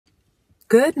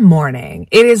Good morning.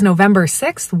 It is November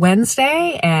 6th,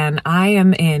 Wednesday, and I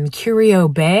am in Curio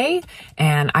Bay,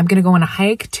 and I'm going to go on a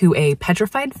hike to a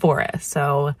petrified forest.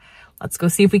 So let's go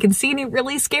see if we can see any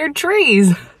really scared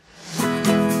trees.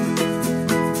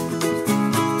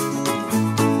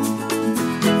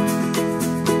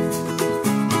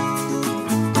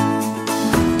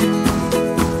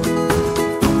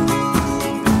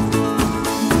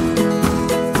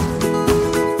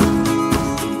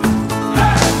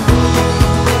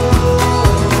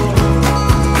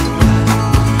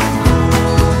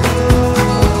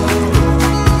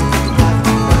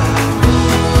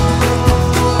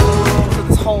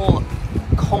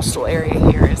 Coastal area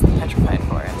here is the petrified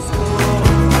forest.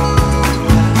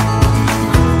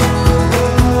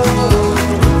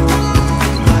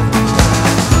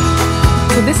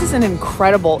 So this is an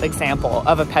incredible example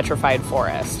of a petrified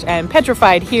forest, and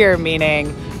petrified here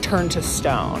meaning turned to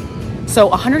stone. So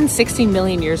 160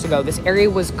 million years ago, this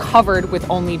area was covered with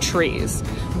only trees.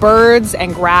 Birds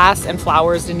and grass and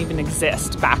flowers didn't even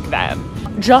exist back then.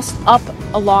 Just up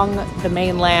along the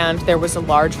mainland, there was a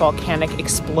large volcanic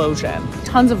explosion.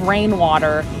 Tons of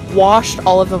rainwater washed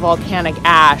all of the volcanic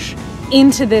ash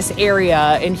into this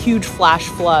area in huge flash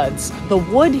floods. The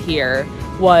wood here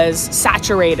was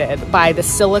saturated by the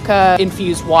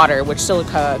silica-infused water, which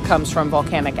silica comes from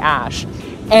volcanic ash,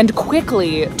 and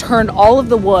quickly turned all of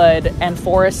the wood and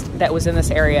forest that was in this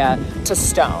area to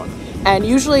stone. And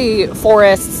usually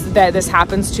forests that this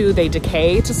happens to, they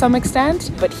decay to some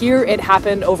extent, but here it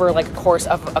happened over like a course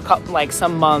of a couple, like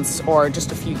some months or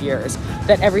just a few years,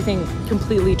 that everything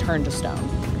completely turned to stone.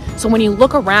 So when you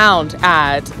look around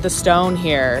at the stone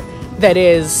here that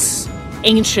is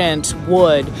ancient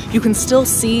wood, you can still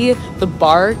see the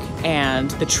bark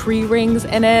and the tree rings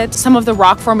in it. Some of the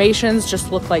rock formations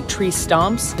just look like tree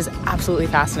stumps. It is absolutely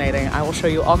fascinating. I will show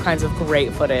you all kinds of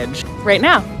great footage right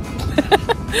now.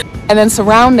 And then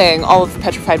surrounding all of the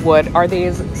petrified wood are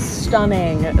these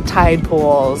stunning tide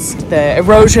pools. The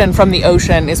erosion from the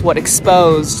ocean is what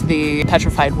exposed the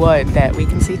petrified wood that we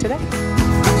can see today.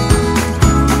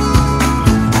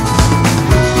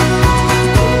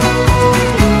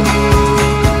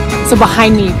 So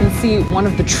behind me you can see one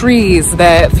of the trees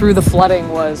that through the flooding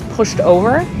was pushed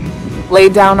over,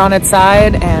 laid down on its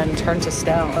side and turned to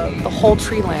stone. The whole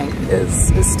tree length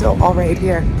is still all right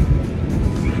here.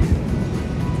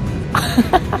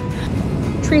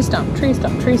 Tree stump, tree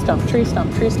stump, tree stump, tree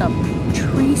stump, tree stump,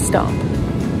 tree stump.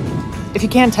 If you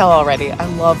can't tell already, I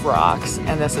love rocks,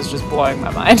 and this is just blowing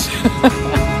my mind.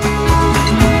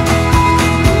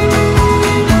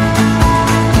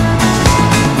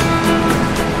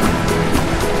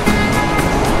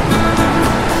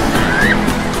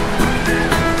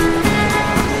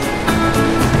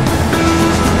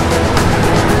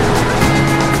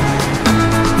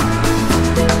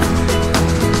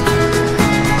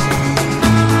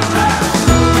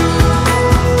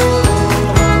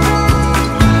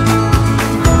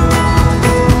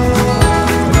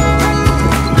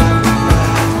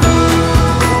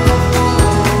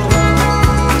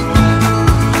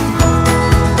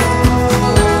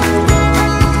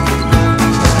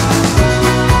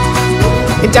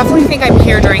 I definitely think I'm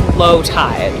here during low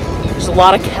tide. There's a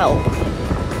lot of kelp.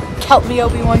 Kelp me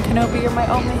Obi-Wan Kenobi, you're my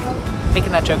only hope.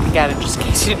 Making that joke again, just in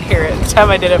case you didn't hear it the time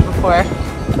I did it before.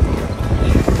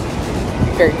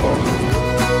 Very cool.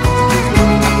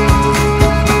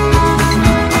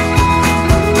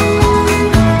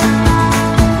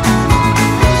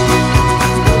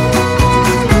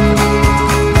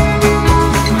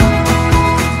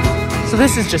 So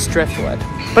this is just driftwood,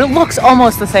 but it looks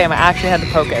almost the same. I actually had to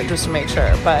poke it just to make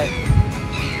sure, but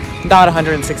not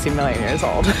 160 million years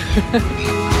old.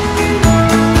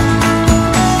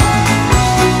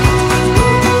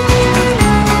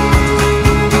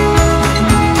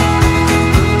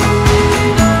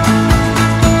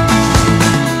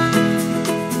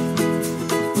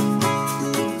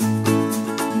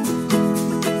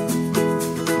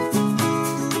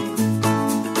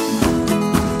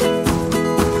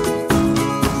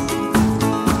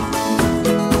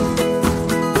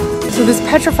 So this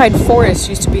petrified forest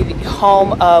used to be the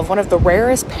home of one of the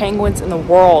rarest penguins in the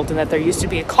world, and that there used to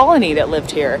be a colony that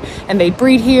lived here, and they'd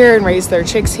breed here and raise their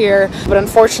chicks here. But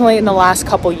unfortunately in the last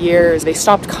couple years they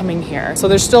stopped coming here. So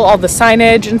there's still all the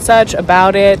signage and such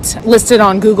about it listed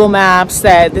on Google Maps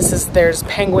that there's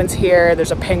penguins here,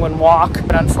 there's a penguin walk,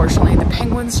 but unfortunately the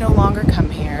penguins no longer come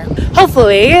here.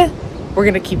 Hopefully we're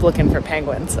gonna keep looking for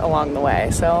penguins along the way.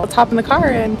 So let's hop in the car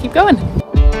and keep going.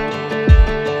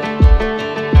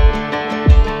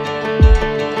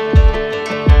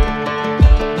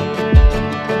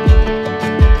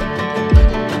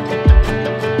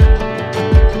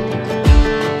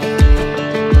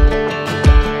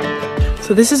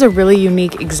 So this is a really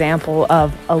unique example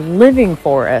of a living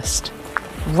forest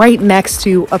right next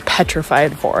to a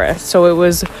petrified forest. So it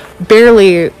was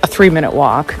barely a 3-minute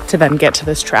walk to then get to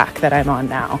this track that I'm on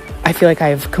now. I feel like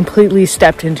I've completely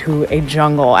stepped into a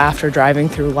jungle after driving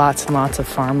through lots and lots of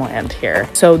farmland here.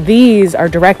 So these are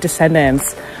direct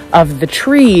descendants of the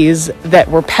trees that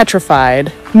were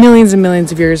petrified millions and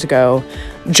millions of years ago,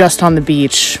 just on the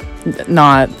beach,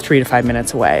 not 3 to 5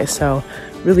 minutes away. So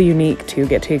really unique to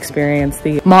get to experience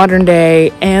the modern day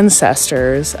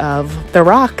ancestors of the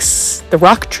rocks, the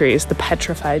rock trees, the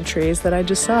petrified trees that I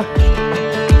just saw.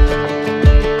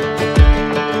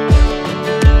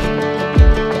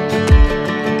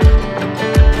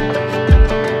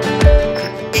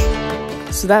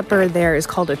 So that bird there is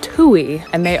called a tui,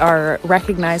 and they are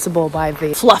recognizable by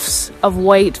the fluffs of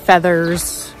white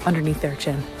feathers underneath their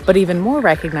chin, but even more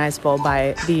recognizable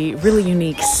by the really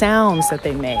unique sounds that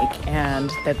they make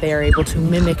and that they are able to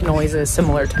mimic noises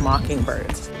similar to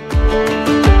mockingbirds.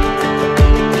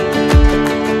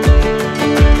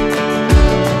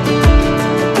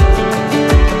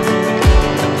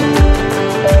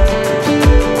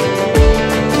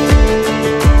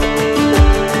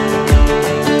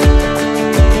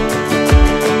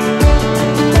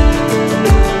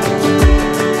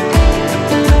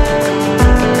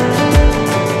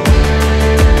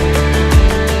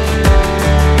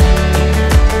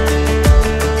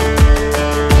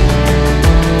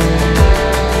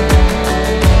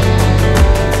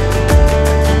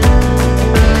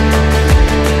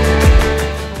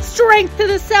 To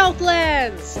the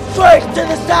Southlands! Straight to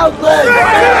the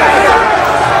Southlands!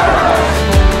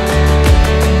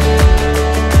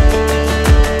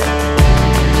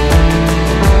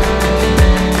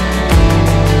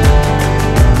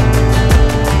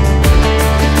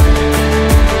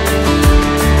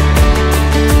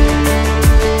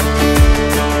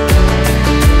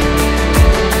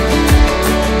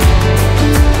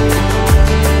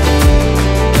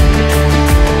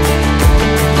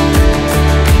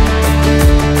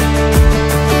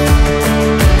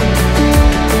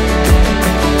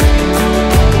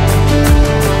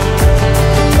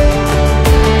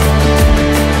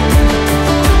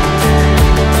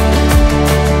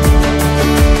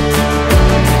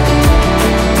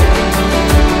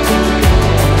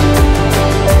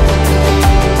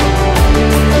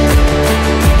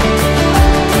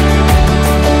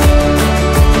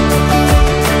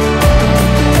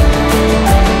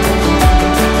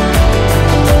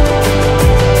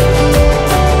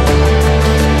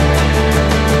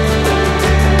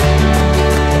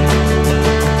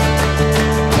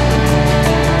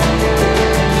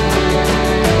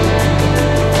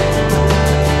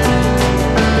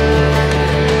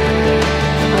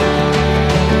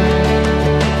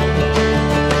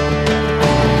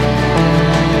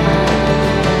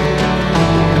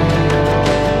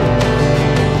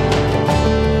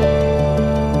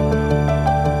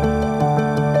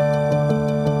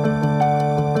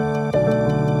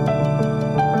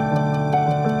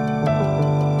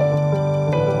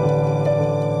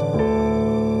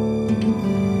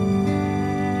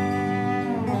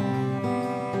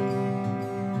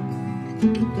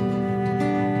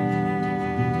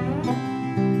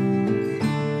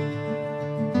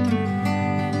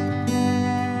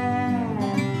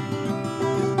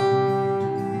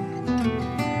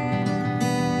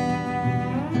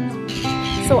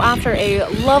 So after a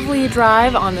lovely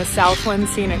drive on the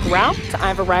Southlands scenic route,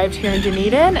 I've arrived here in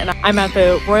Dunedin and I'm at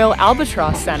the Royal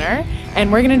Albatross Center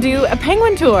and we're gonna do a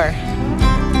penguin tour.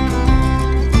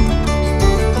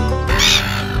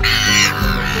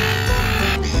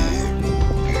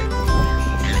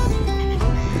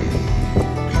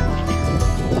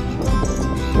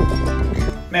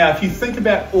 Now, if you think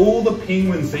about all the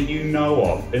penguins that you know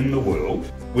of in the world,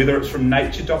 whether it's from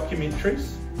nature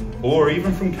documentaries or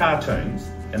even from cartoons,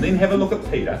 and then have a look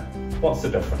at Peter, what's the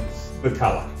difference? The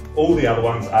colour. All the other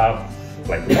ones are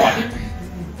black and white.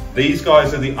 These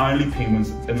guys are the only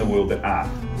penguins in the world that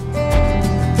aren't.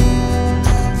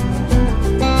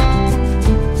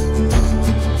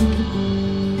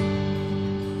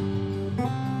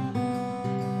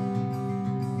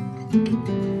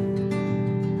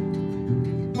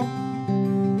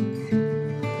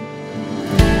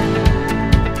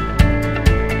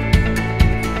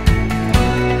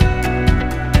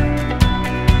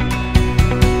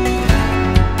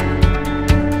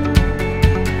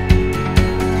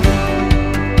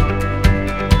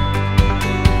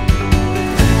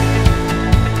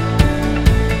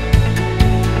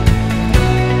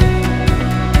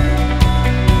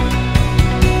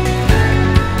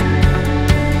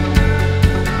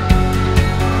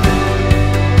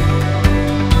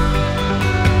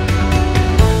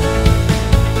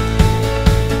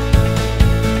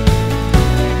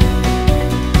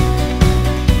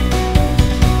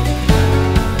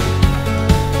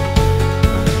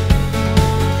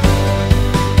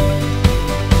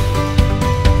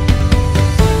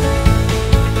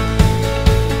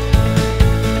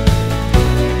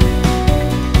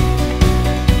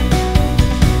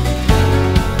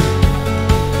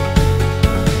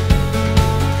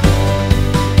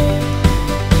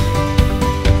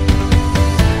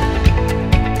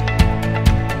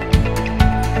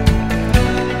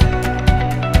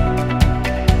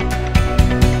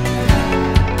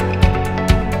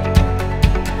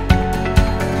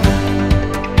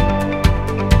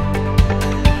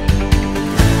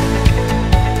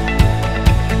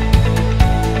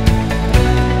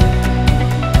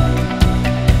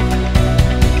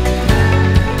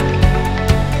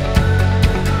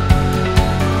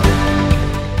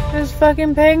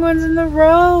 fucking penguins in the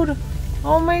road.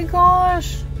 Oh my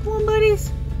gosh. Come on,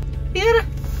 buddies. You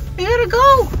gotta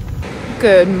go.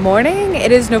 Good morning.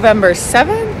 It is November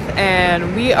 7th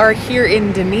and we are here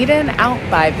in Dunedin out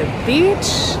by the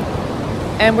beach.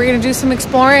 And we're gonna do some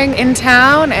exploring in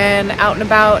town and out and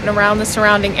about and around the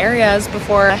surrounding areas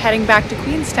before heading back to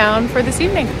Queenstown for this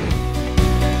evening.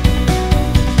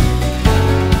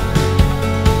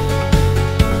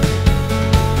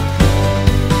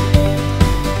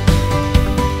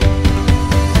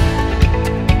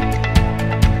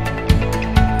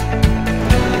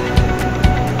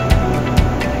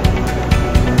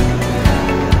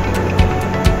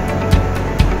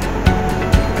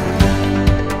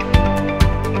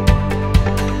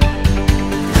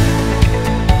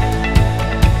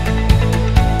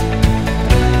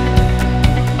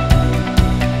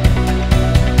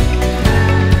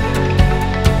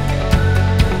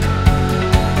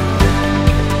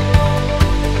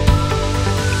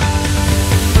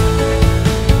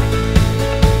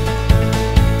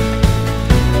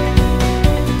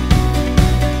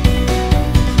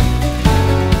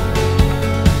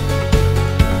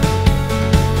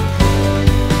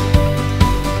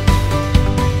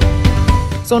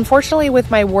 So unfortunately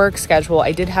with my work schedule,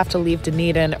 I did have to leave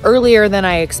Dunedin earlier than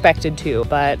I expected to,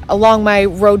 but along my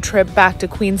road trip back to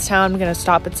Queenstown, I'm gonna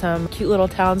stop at some cute little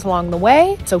towns along the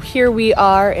way. So here we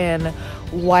are in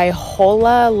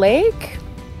Waihola Lake.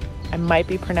 I might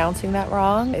be pronouncing that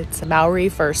wrong. It's Maori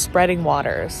for spreading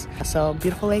waters. So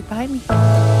beautiful lake behind me.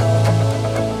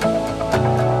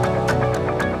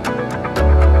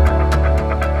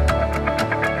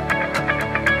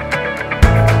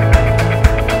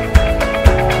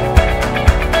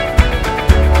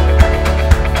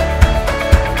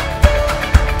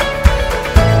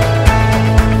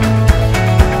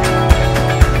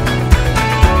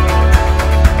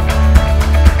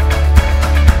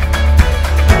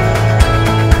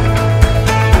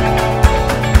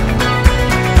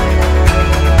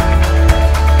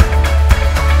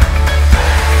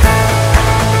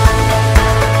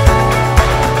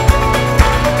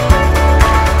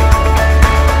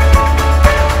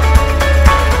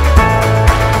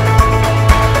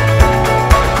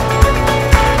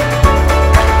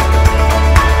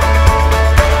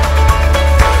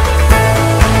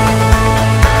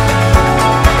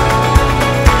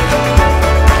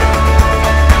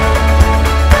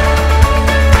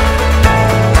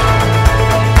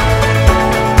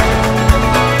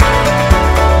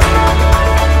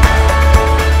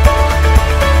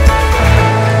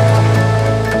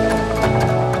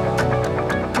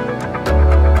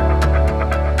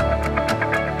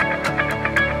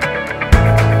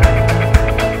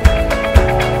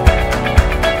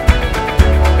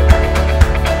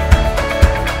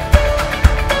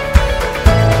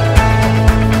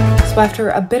 So after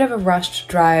a bit of a rushed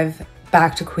drive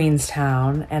back to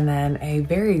Queenstown and then a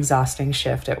very exhausting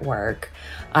shift at work,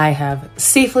 I have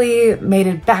safely made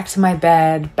it back to my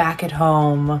bed, back at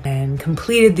home, and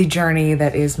completed the journey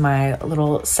that is my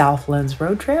little Southlands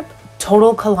road trip.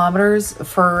 Total kilometers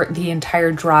for the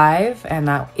entire drive, and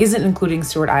that isn't including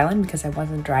Stewart Island because I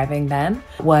wasn't driving then,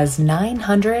 was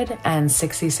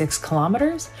 966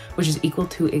 kilometers, which is equal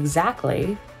to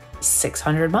exactly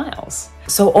 600 miles.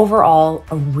 So overall,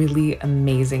 a really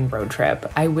amazing road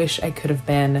trip. I wish I could have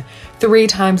been 3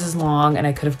 times as long and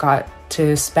I could have got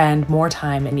to spend more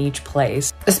time in each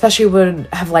place. Especially would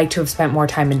have liked to have spent more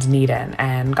time in Dunedin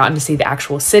and gotten to see the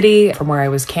actual city. From where I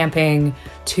was camping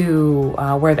to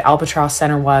where the Albatross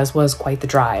Center was quite the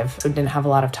drive. So didn't have a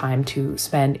lot of time to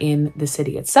spend in the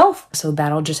city itself. So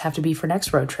that'll just have to be for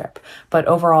next road trip. But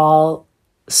overall,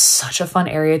 such a fun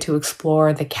area to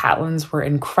explore. The Catlins were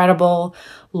incredible.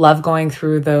 Love going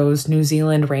through those New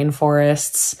Zealand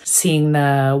rainforests. Seeing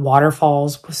the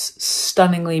waterfalls was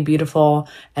stunningly beautiful.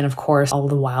 And of course, all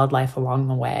the wildlife along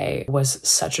the way was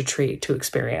such a treat to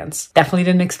experience. Definitely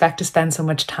didn't expect to spend so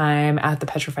much time at the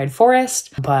petrified forest,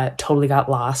 but totally got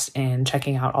lost in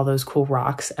checking out all those cool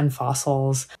rocks and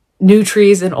fossils, new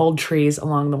trees and old trees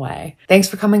along the way. Thanks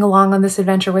for coming along on this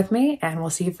adventure with me, and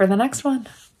we'll see you for the next one.